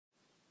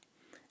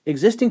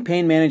Existing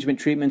pain management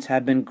treatments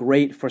have been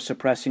great for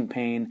suppressing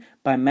pain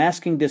by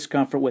masking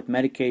discomfort with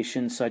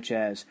medications such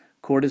as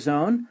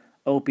cortisone,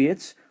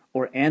 opiates,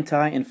 or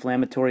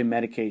anti-inflammatory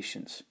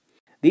medications.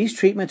 These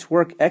treatments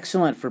work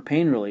excellent for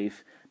pain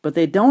relief, but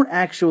they don't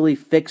actually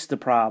fix the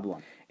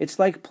problem. It's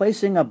like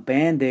placing a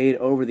Band-Aid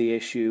over the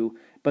issue,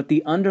 but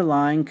the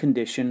underlying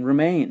condition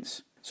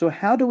remains. So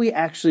how do we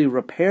actually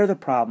repair the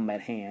problem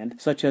at hand,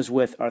 such as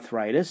with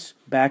arthritis,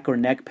 back or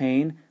neck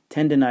pain,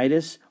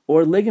 tendinitis,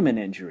 or ligament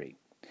injury?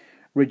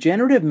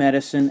 Regenerative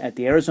medicine at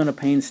the Arizona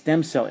Pain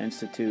Stem Cell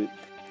Institute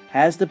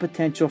has the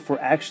potential for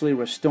actually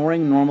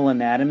restoring normal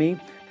anatomy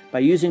by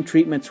using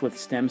treatments with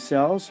stem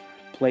cells,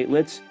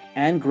 platelets,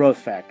 and growth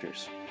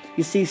factors.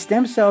 You see,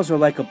 stem cells are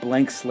like a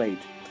blank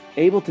slate,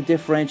 able to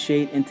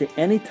differentiate into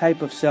any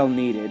type of cell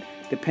needed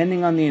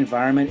depending on the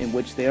environment in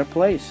which they are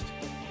placed.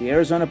 The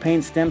Arizona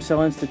Pain Stem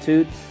Cell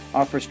Institute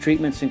offers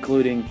treatments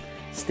including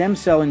stem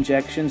cell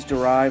injections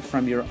derived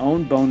from your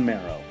own bone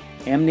marrow,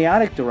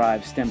 amniotic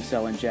derived stem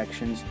cell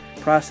injections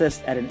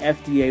processed at an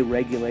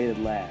FDA-regulated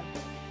lab,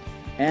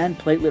 and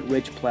platelet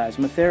rich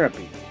plasma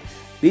therapy.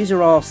 These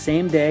are all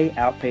same-day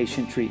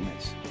outpatient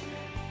treatments.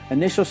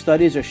 Initial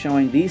studies are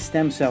showing these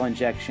stem cell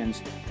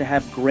injections to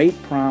have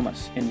great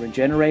promise in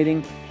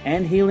regenerating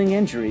and healing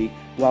injury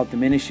while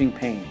diminishing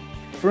pain.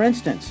 For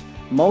instance,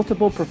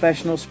 multiple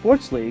professional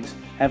sports leagues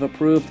have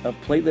approved of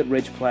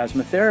platelet-rich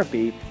plasma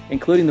therapy,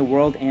 including the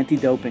World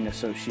Anti-Doping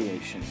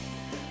Association.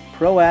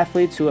 Pro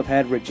athletes who have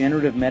had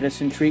regenerative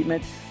medicine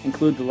treatment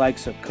include the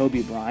likes of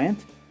Kobe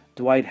Bryant,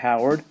 Dwight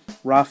Howard,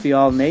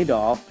 Rafael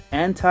Nadal,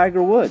 and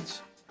Tiger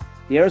Woods.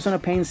 The Arizona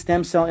Pain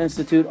Stem Cell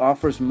Institute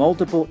offers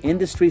multiple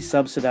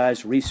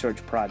industry-subsidized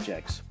research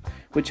projects,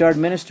 which are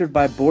administered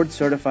by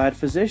board-certified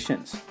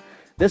physicians.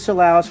 This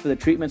allows for the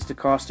treatments to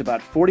cost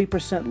about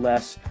 40%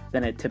 less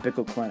than at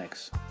typical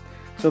clinics.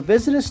 So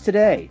visit us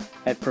today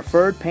at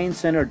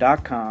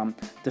preferredpaincenter.com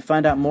to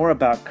find out more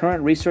about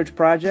current research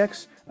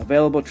projects,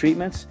 available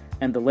treatments,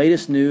 and the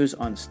latest news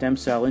on stem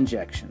cell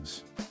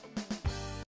injections.